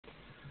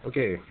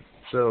Okay,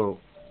 so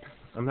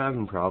I'm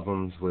having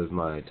problems with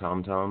my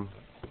TomTom.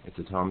 It's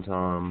a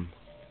TomTom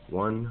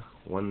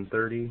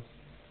 130,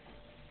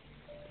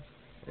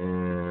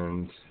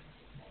 and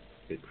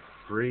it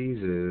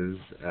freezes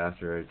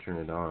after I turn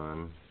it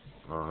on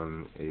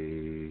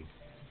a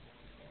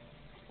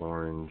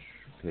orange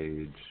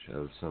page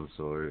of some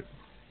sort.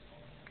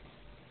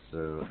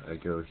 So I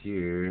go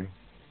here,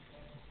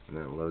 and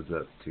then it loads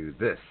up to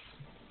this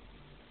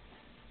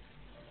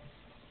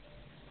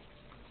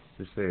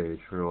page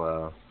for a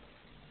while.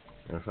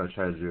 And if I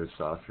try to do a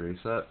soft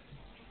reset,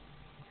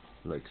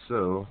 like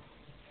so,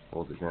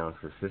 hold it down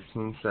for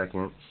 15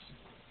 seconds,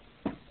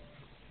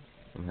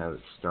 and have it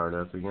start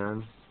up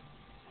again,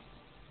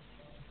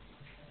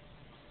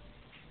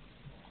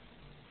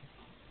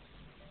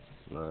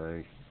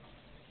 like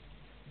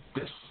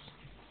this.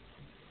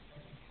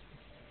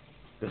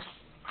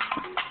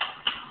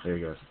 There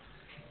you go.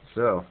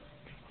 So,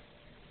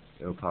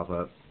 it'll pop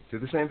up to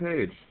the same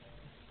page,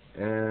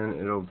 and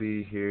it'll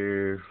be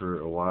here for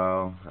a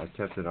while. I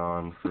kept it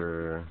on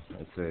for,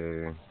 I'd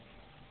say,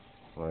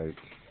 like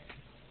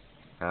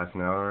half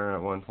an hour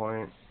at one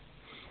point,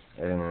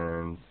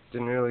 and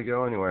didn't really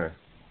go anywhere.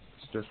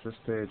 It's just this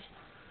page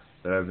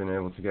that I've been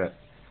able to get.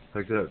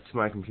 Hooked it up to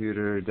my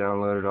computer,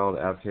 downloaded all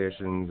the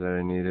applications that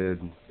I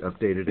needed,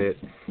 updated it,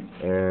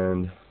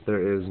 and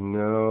there is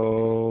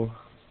no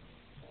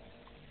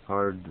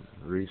hard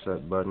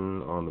reset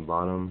button on the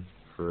bottom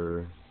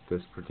for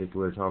this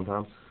particular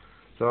TomTom.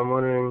 So I'm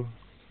wondering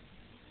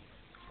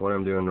what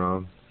I'm doing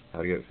wrong,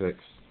 how to get it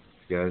fixed.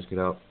 If you guys could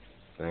help,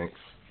 thanks.